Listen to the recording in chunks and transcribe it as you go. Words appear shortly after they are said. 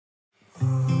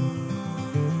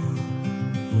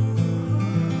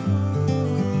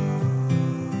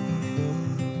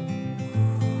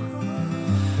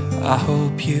I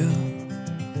hope you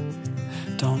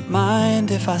don't mind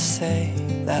if I say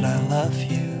that I love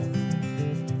you,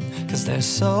 'cause there's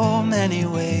so many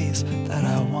ways that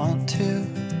I want to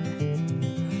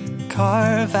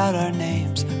carve out our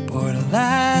names, board a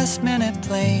last minute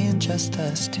plane, just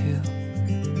us two.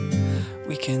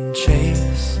 We can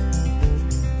chase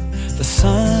the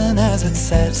sun as it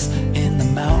sets in the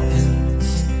mountains,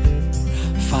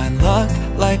 find luck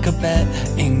like a bet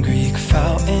in Greek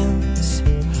fountains,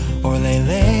 or lay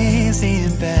lazy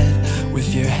in bed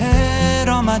with your head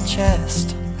on my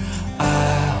chest.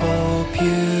 I hope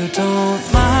you don't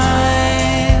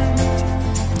mind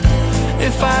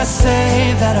if I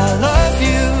say that I love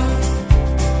you.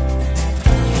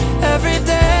 Every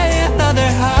day another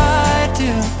I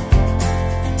do,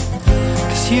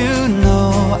 'cause you know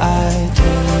I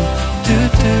do, I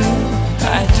do,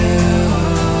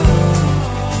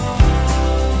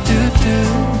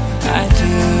 I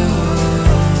do.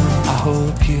 I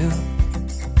hope you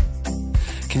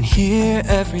can hear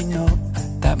every note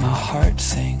that my heart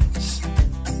sings,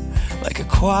 like a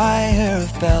choir of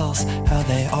bells, how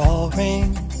they all ring.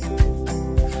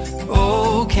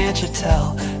 Oh, can't you tell,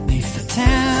 neath the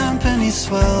timpani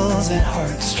swells and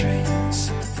heartstrings,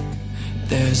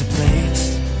 there's a place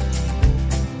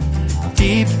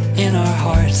deep in our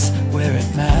hearts where it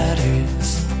matters.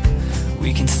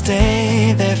 We can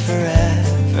stay there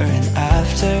forever and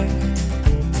after,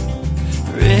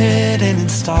 written in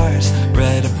stars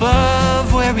right above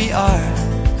where we are.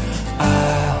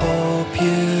 I hope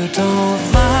you don't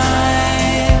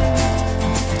mind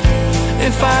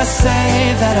if I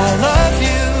say that I love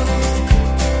you.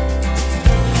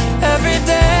 Every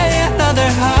day another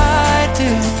I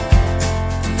do,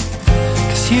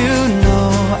 'cause you know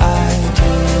I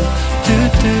do, I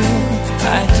do,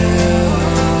 I do.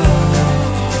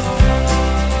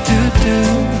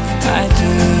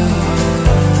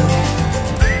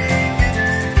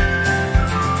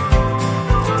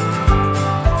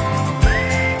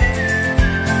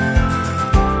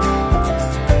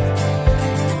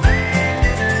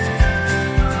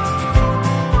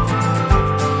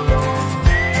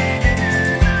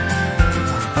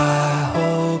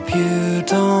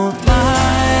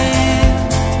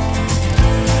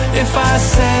 If I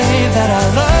say that I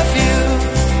love